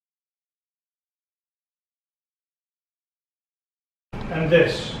and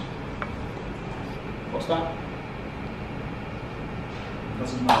this. What's that?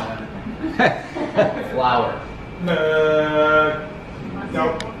 Doesn't matter. Flour.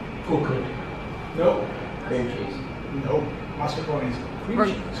 No. Coconut. No. Cream cheese. No. Mascarpone is cream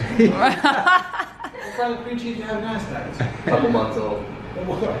cheese. What kind of cream cheese do you have in Nasdaq? Couple months old.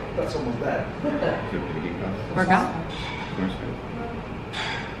 That's almost there. Forgot.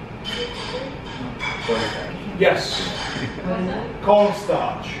 Yes.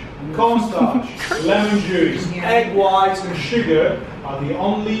 Cornstarch. Cornstarch, lemon juice, egg whites and sugar are the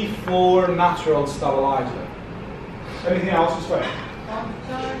only 4 natural stabilizers. Anything else is fake?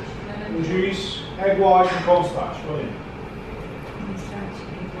 Lemon juice, egg white and cornstarch. Brilliant.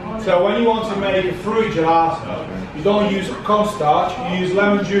 So when you want to make a fruit gelato, you don't use cornstarch, you use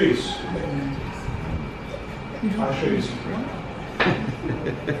lemon juice. I'll show you something.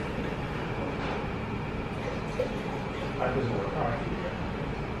 That doesn't work. All right.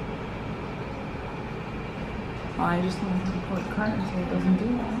 I just learned how to put curtains so it doesn't do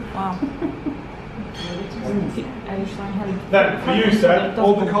that. Wow. I just learned how to. Then, for you, Seth,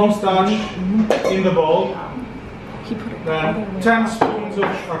 all the cornstarch in the bowl. Then 10 spoons of,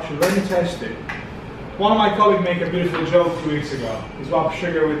 actually, let me test it. One of my colleagues made a beautiful joke 2 weeks ago. He swapped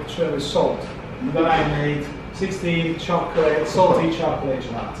sugar with salt. And then I made 16 salty chocolate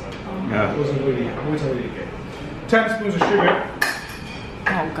gelato. Yeah. It was really good. 10 spoons of sugar.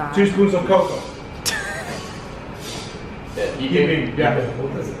 Oh God. 2 spoons of cocoa. Yeah.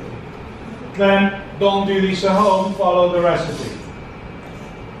 Then don't do this at home, follow the recipe.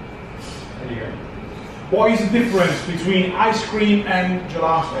 There you go. What is the difference between ice cream and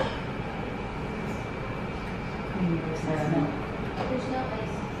gelato?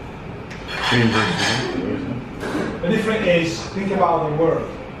 The difference is, think about the word.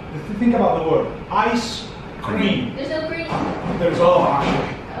 Think about the word. Ice cream. There's no cream. There's all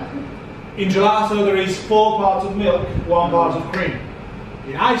actually. In gelato there is 4 parts of milk, 1 part of cream.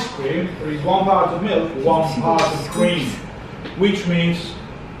 In ice cream there is 1 part of milk, 1 part of cream. Which means,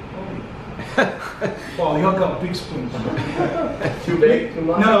 well, you got big spoons. Too big? Too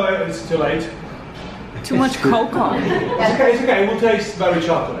much? No, it's too late. Too much cocoa. It's okay, it will taste very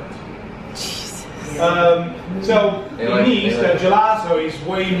chocolate. Jesus. So it means that gelato is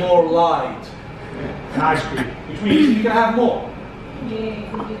way more light than ice cream, which means you can have more.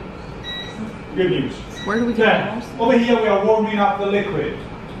 Good news. Where do we get Then, those? over here we are warming up the liquid.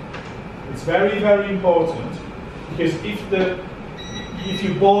 It's very, very important because if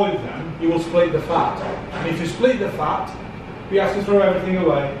you boil them, you will split the fat. And if you split the fat, you have to throw everything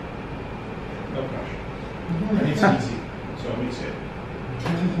away. No pressure. And it's easy. So mix it.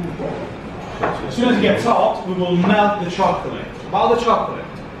 As soon as it gets hot, we will melt the chocolate. About the chocolate,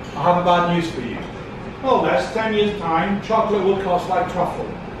 I have a bad news for you. Well, less 10 years time, chocolate will cost like truffle.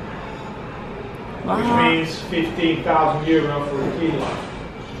 Which means 15,000 euro for a kilo.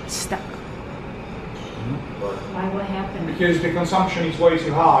 Stuck. Why? What happened? Because the consumption is way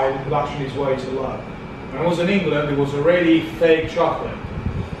too high, the production is way too low. When I was in England, it was already fake chocolate.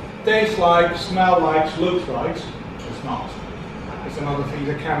 Tastes like, smells like, looks like. It's not. It's another thing,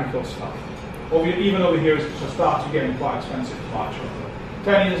 the chemical stuff. Even over here, it's starts getting quite expensive to buy chocolate.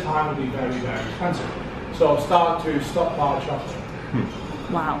 10 years time will be very, very expensive. So start to stop buying chocolate.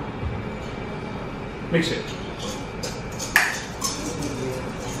 Wow. Mix it.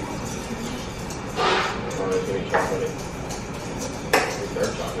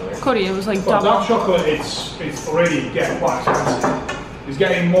 Cody, it was like Well, double. dark chocolate, it's already getting quite expensive. It's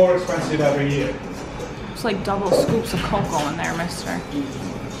getting more expensive every year. It's like double scoops of cocoa in there, mister.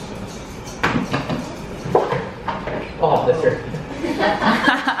 Oh, that's right.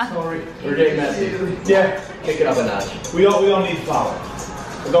 Sorry. We're getting messy. Yeah. Kick it up a notch. We don't need flour.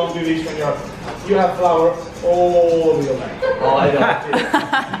 So don't do this when you have flour all over your leg. Oh, I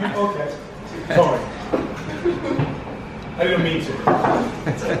don't. Okay. Sorry. I didn't mean to.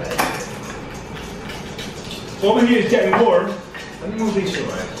 So over here is getting warm. Let me move this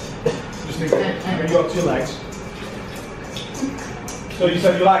away. Just think, when you got 2 legs. So you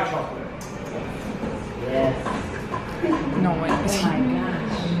said you like chocolate? Yes. No way. Oh my gosh.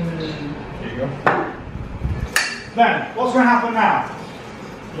 There you go. Then, what's going to happen now?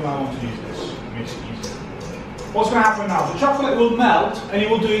 You might want to use this. It makes it easier. What's going to happen now? The chocolate will melt and it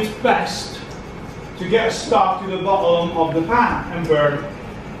will do its best to get stuck to the bottom of the pan and burn.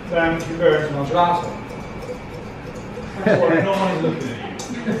 Then it burns no gelato. That's why no one is looking at you.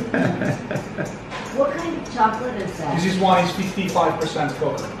 What kind of chocolate is that? This is why it's 55%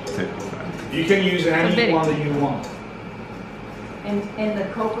 cocoa. You can use any one that you want. And the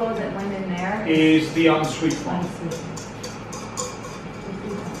cocoa that went in there Is the unsweet one.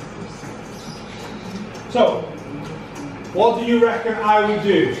 So, what do you reckon I would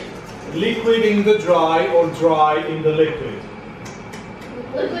do? Liquid in the dry or dry in the liquid?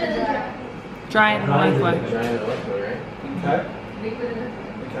 Liquid in the dry. Dry in the liquid. Dry in the liquid, right? Okay. Liquid in the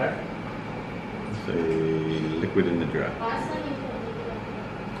dry. Okay. Say liquid in the dry. Last time you put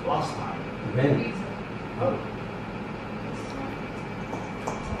liquid. Last time. Then, Oh.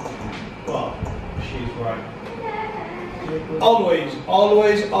 Well, she's right.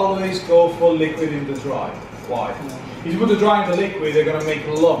 Always go for liquid in the dry. Why? If you put the dry in the liquid, they're going to make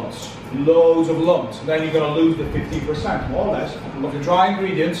lumps, loads of lumps. Then you're going to lose the 50%, more or less, of the dry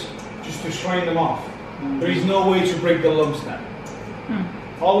ingredients just to strain them off. There is no way to break the lumps then.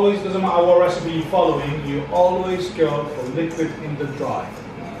 Always, doesn't matter what recipe you're following, you always go for liquid in the dry.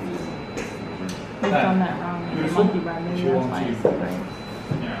 We've done that wrong with the Beautiful. monkey bread. Maybe Do you that's want why to- it's separate.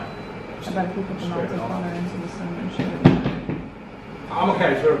 Yeah. I bet if we put the Scrape melted it off. butter into the cinnamon sugar. I'm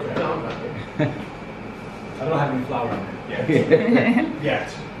okay, you're okay. No, I'm not here. I don't have any flour in it yet. Yet.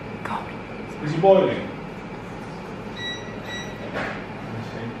 God. Is he boiling? Let me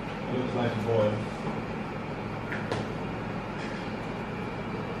see. It looks like it's boiling.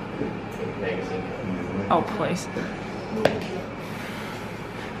 Magazine. Oh, please.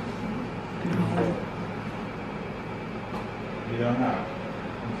 You don't know?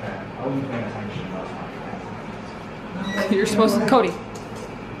 Okay. I wasn't paying attention last night. You're supposed to, Cody,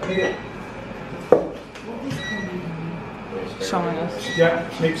 showing us. Yeah,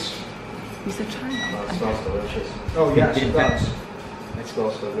 mix. He's a Oh, it child. smells delicious. Oh, yes, it does. It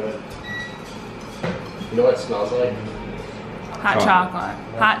smells so good. You know what it smells like? Hot chocolate.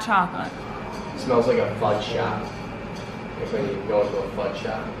 Hot chocolate. It smells like a fudge shop. Like when you go to a fudge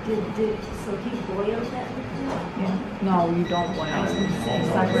shop. So he boiled that liquid? Yeah. No, you don't boil it. It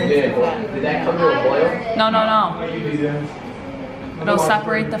separates Did, the it, fat. did that come to a boil? No, no, no. What you do then? It'll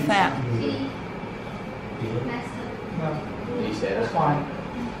separate the fat. No, Did you say that's that? fine.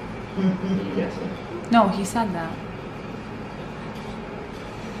 You guess it. No, he said that.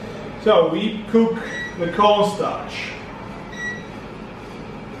 So we cook the cornstarch.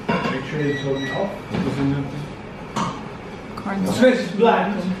 Make sure you turn it off. Corn As soon as it's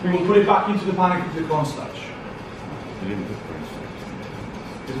blend, we will put it back into the pan and cook the cornstarch. You didn't put cornstarch.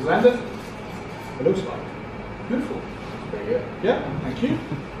 Is it blended? It looks like. Beautiful. Pretty good. Yeah, thank you.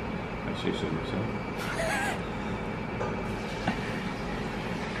 I say so myself.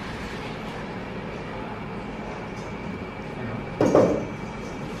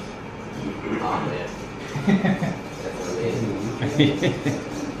 Oh man. That's amazing.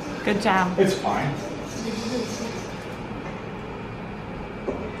 Good job. It's fine.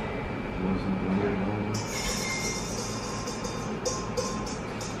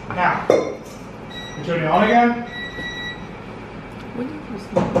 Now, we turn it on again. What do you use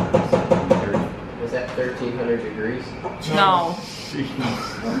the Was that 1300 degrees? No.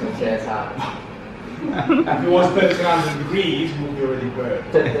 Okay, it's hot. If it was 1300 degrees, it would be already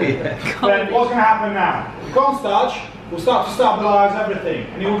burnt. Then what's going to happen now? The cornstarch will start to stabilize everything,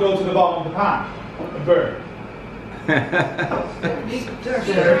 and it will go to the bottom of the pan and burn. Did you put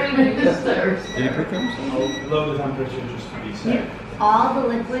cornstarch? I'll lower the temperature just to be safe. All the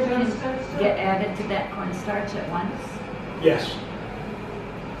liquid get added to that cornstarch at once? Yes.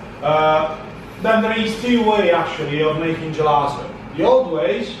 Then there is two ways actually of making gelato. The old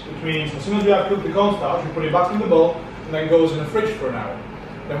ways, which means as soon as we have cooked the cornstarch, we put it back in the bowl and then it goes in the fridge for an hour.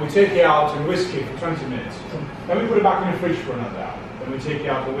 Then we take it out and whisk it for 20 minutes. Then we put it back in the fridge for another hour. Then we take it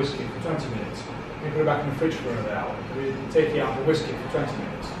out and whisk it for 20 minutes. Then we put it back in the fridge for another hour. Then we take it out and whisk it for 20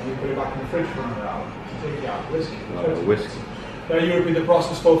 minutes. Then we put it back in the fridge for another hour. Take it out and whisk it for 20 Whisk. minutes. Then you repeat the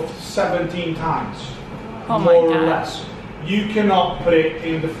process for 17 times. Oh my more or God. less. You cannot put it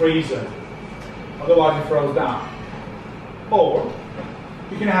in the freezer, otherwise it throws down. Or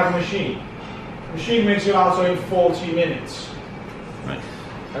you can have a machine. Machine makes gelato in 40 minutes. Right.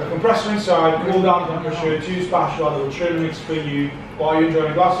 Have a compressor inside, cool down temperature, 2 spatula that will chill mix for you while you're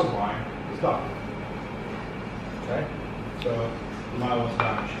enjoying a glass of wine. It's done. Okay? So you might want to buy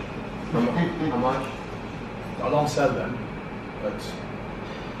a machine. How much? I don't sell them, but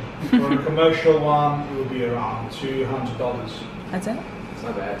for a commercial one, it will be around $200. That's it? It's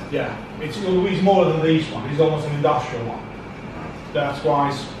not bad. Yeah, it's more than this one. It's almost an industrial one. That's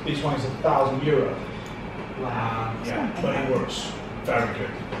why this one is €1,000. Yeah, but it works very good.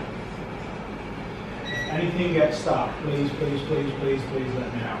 If anything gets stuck, please let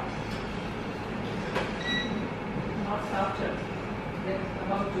me know.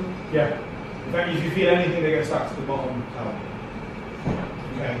 Yeah. If you feel anything that gets stuck to the bottom, tell me.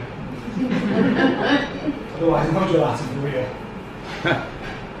 Okay. Otherwise, no gelato for real.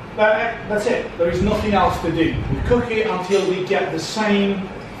 That's it. There is nothing else to do. We cook it until we get the same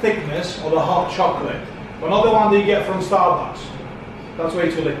thickness of the hot chocolate, but not the one that you get from Starbucks. That's way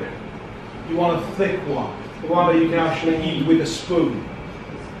too liquid. You want a thick one, the one that you can actually eat with a spoon.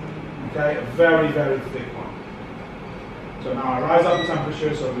 Okay, a very, very thick one. So now I rise up the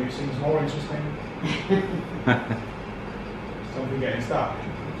temperature so it seems more interesting. Something getting stuck.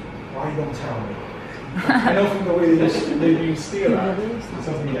 Why you don't tell me? I know from the way they do steer out,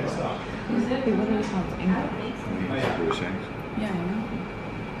 something gets stuck. He literally sounds angry. Oh, yeah. Yeah, I know.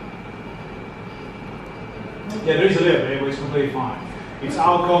 Yeah, there is a little bit, but it's completely fine. It's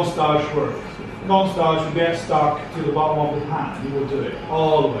how cornstarch works. Cornstarch will get stuck to the bottom of the pan. You will do it,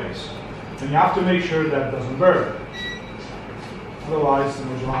 always. And you have to make sure that it doesn't burn. Otherwise,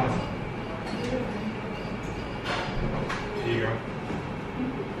 no gelato. Here you go.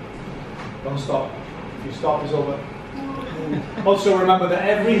 Don't stop. If you stop, it's over. Also remember that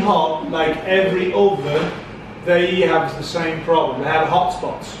every hot, like every oven, they have the same problem. They have hot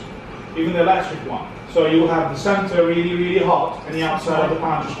spots, even the electric one. So you have the center really, really hot and the outside of the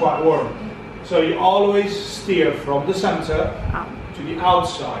pan is quite warm. So you always steer from the center to the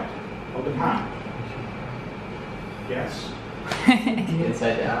outside of the pan. Yes?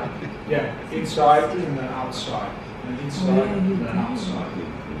 Inside out. Yeah, inside and then outside. And inside and then outside.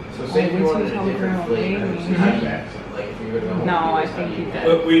 So say if you wanted a different flavor, like if you were going No, I think you did.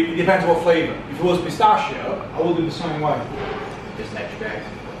 But it depends what flavor. If it was pistachio, I will do the same way. just extract.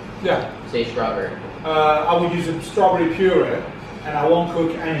 Yeah. Say strawberry. I would use a strawberry puree, and I won't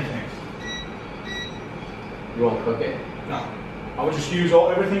cook anything. You won't cook it? No. I would just use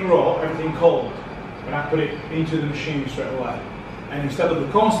everything raw, everything cold, and I put it into the machine straight away. And instead of the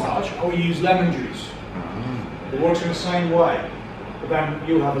cornstarch, I will use lemon juice. It works in the same way, but then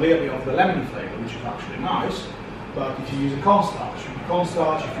you'll have a little bit of the lemon flavour, which is actually nice. But if you use a cornstarch,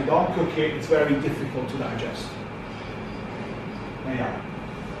 if you don't cook it, it's very difficult to digest. There you are.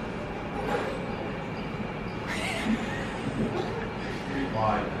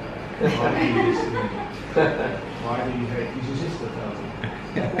 Why? Why do you listen to me? Why do you hate your sister, tells me?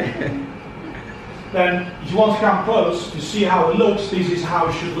 Then, if you want to come close to see how it looks, this is how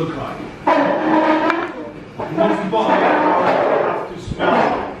it should look like. Once you buy it, you have to smell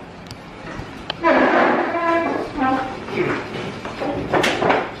it.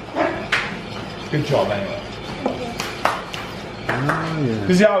 Good job, anyway.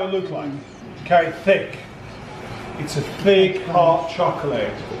 This is how it looks like. Okay, thick. It's a thick, hot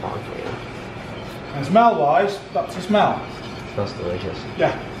chocolate. And smell-wise, that's the smell. Smells delicious.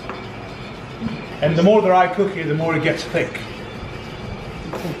 Yeah. And the more that I cook it, the more it gets thick.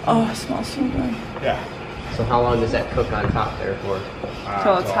 Oh, it smells so good. Yeah. So how long does that cook on top there for?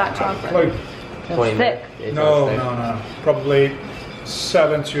 So it's hot chocolate. It's 20 thick. minutes. No. Probably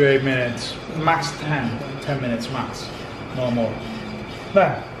 7 to 8 minutes. Max 10 minutes max. No more.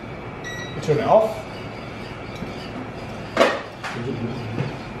 Then, you turn it off.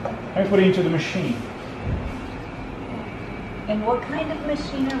 And put it into the machine. And what kind of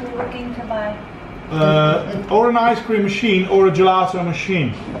machine are we looking to buy? Or an ice cream machine or a gelato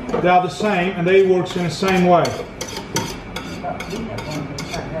machine. They are the same and they work in the same way.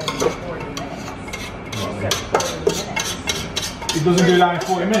 It doesn't do that in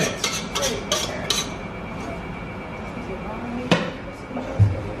 40 minutes.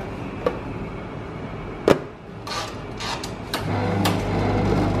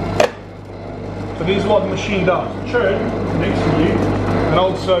 So this is what the machine does. Churn next to you and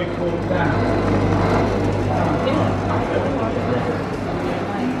also cool it down.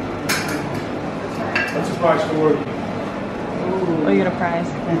 That's a price for working. Oh, you get a prize.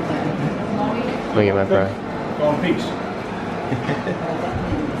 Let me get my fry. Go on, peace.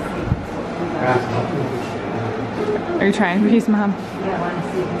 Are you trying a piece, Mom?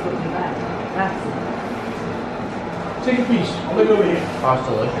 Take a piece. I'll leave it over here. Oh, it's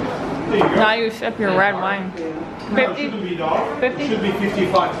delicious. There you go. Now you sip your red wine. No, it 50? shouldn't be dark. 50? It should be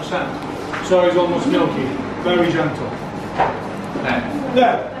 55%. So it's almost milky. Very gentle.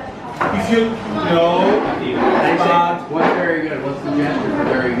 There. If you know, bad. What's very good? What's the gesture for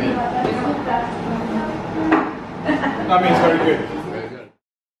very good? That means very good.